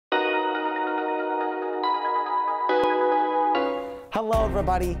Hello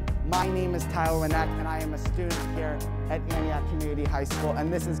everybody, my name is Tyler Winneck and I am a student here at Antioch Community High School,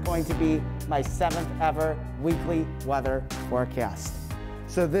 and this is going to be my 7th ever weekly weather forecast.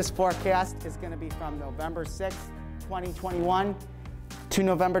 So this forecast is going to be from November 6th, 2021 to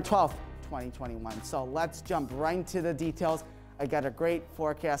November 12th, 2021. So let's jump right into the details. I got a great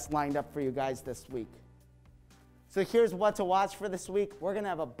forecast lined up for you guys this week. So here's what to watch for this week. We're going to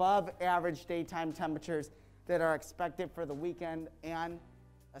have above average daytime temperatures that are expected for the weekend and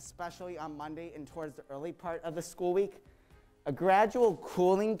especially on Monday and towards the early part of the school week. A gradual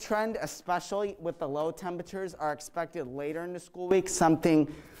cooling trend, especially with the low temperatures, are expected later in the school week,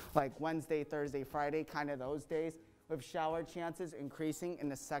 something like Wednesday, Thursday, Friday, kind of those days, with shower chances increasing in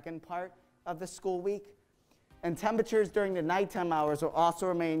the second part of the school week. And temperatures during the nighttime hours will also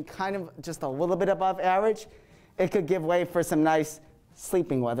remain kind of just a little bit above average. It could give way for some nice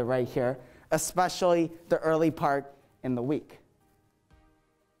sleeping weather right here, especially the early part in the week.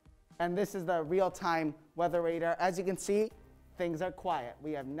 And this is the real-time weather radar. As you can see, things are quiet.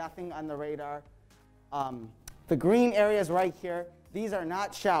 We have nothing on the radar. The green areas right here, these are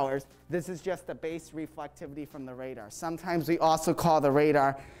not showers. This is just the base reflectivity from the radar. Sometimes we also call the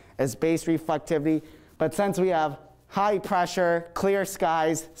radar as base reflectivity, but since we have high pressure, clear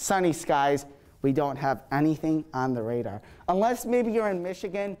skies, sunny skies, we don't have anything on the radar. Unless maybe you're in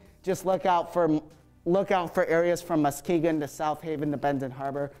Michigan, just look out for areas from Muskegon to South Haven to Benton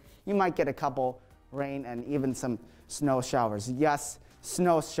Harbor. You might get a couple rain and even some snow showers. Yes,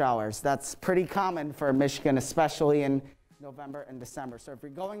 snow showers. That's pretty common for Michigan, especially in November and December. So if you're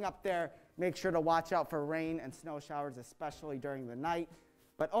going up there, make sure to watch out for rain and snow showers, especially during the night.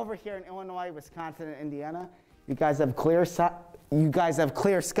 But over here in Illinois, Wisconsin, and Indiana, you guys have clear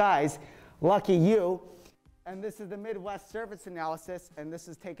skies. Lucky you. And this is the Midwest Surface Analysis, and this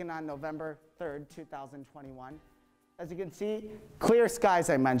is taken on November 3rd, 2021. As you can see, clear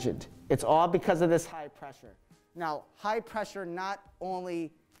skies I mentioned. It's all because of this high pressure. Now, high pressure not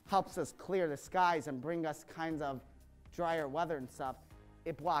only helps us clear the skies and bring us kinds of drier weather and stuff,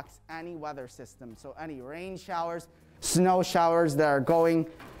 it blocks any weather system. So any rain showers, snow showers that are going,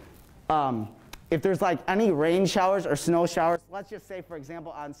 if there's like any rain showers or snow showers, let's just say, for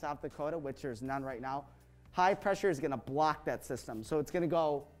example, on South Dakota, which there's none right now, high pressure is going to block that system. So it's going to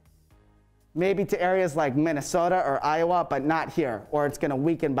go maybe to areas like Minnesota or Iowa, but not here. Or it's going to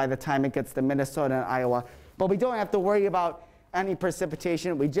weaken by the time it gets to Minnesota and Iowa. But we don't have to worry about any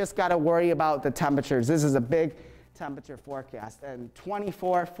precipitation. We just got to worry about the temperatures. This is a big temperature forecast. And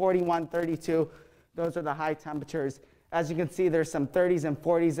 24, 41, 32, those are the high temperatures. As you can see, there's some 30s and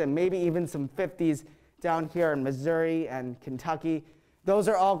 40s and maybe even some 50s down here in Missouri and Kentucky. Those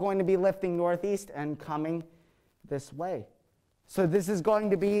are all going to be lifting northeast and coming this way. So this is going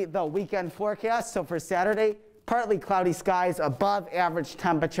to be the weekend forecast. So for Saturday, partly cloudy skies, above average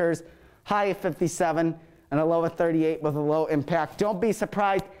temperatures, high of 57 and a low of 38 with a low impact. Don't be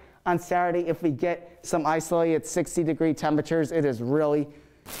surprised on Saturday if we get some isolated 60-degree temperatures. It has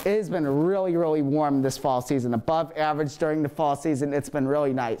been really, really warm this fall season, above average during the fall season. It's been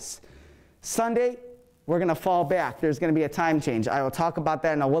really nice. Sunday, we're going to fall back. There's going to be a time change. I will talk about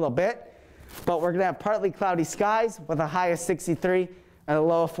that in a little bit. But we're going to have partly cloudy skies with a high of 63 and a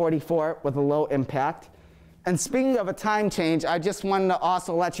low of 44 with a low impact. And speaking of a time change, I just wanted to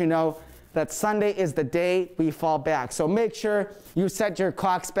also let you know that Sunday is the day we fall back. So make sure you set your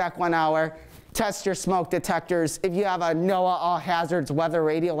clocks back 1 hour, test your smoke detectors. If you have a NOAA All Hazards weather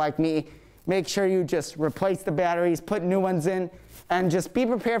radio like me, make sure you just replace the batteries, put new ones in, and just be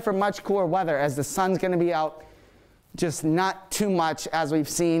prepared for much cooler weather as the sun's going to be out just not too much as we've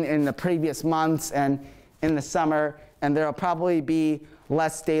seen in the previous months and in the summer, and there will probably be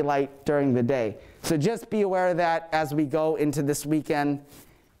less daylight during the day. So just be aware of that as we go into this weekend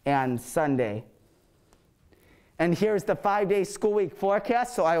and Sunday. And here's the 5-day school week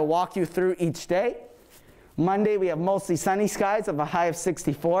forecast, so I will walk you through each day. Monday, we have mostly sunny skies of a high of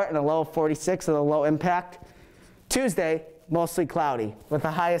 64 and a low of 46 with a low impact. Tuesday, mostly cloudy with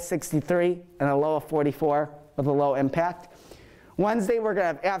a high of 63 and a low of 44 with a low impact. Wednesday, we're going to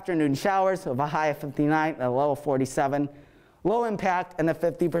have afternoon showers of a high of 59 and a low of 47, low impact and a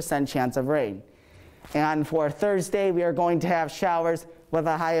 50% chance of rain. And for Thursday, we are going to have showers with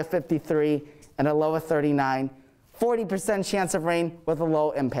a high of 53 and a low of 39, 40% chance of rain with a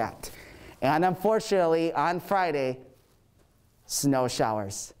low impact. And unfortunately, on Friday, snow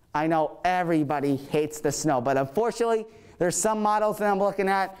showers. I know everybody hates the snow, but unfortunately, there's some models that I'm looking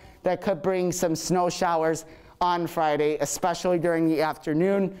at that could bring some snow showers on Friday, especially during the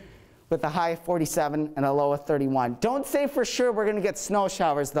afternoon with a high of 47 and a low of 31. Don't say for sure we're going to get snow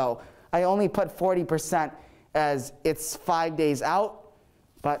showers, though. I only put 40% as it's 5 days out,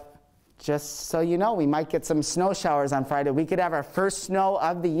 but just so you know, we might get some snow showers on Friday. We could have our first snow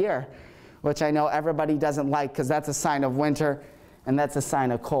of the year, which I know everybody doesn't like because that's a sign of winter and that's a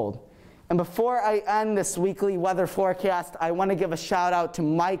sign of cold. And before I end this weekly weather forecast, I want to give a shout out to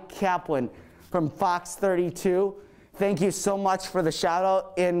Mike Kaplan from Fox 32. Thank you so much for the shout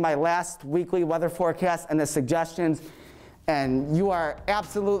out in my last weekly weather forecast and the suggestions. And you are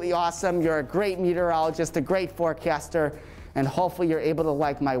absolutely awesome. You're a great meteorologist, a great forecaster, and hopefully you're able to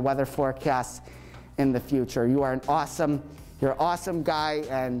like my weather forecasts in the future. You're an awesome guy,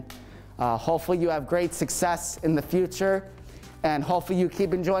 and hopefully you have great success in the future, and hopefully you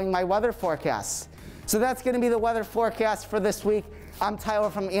keep enjoying my weather forecasts. So that's going to be the weather forecast for this week. I'm Tyler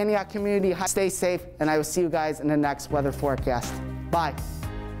from Antioch Community. Stay safe, and I will see you guys in the next weather forecast. Bye.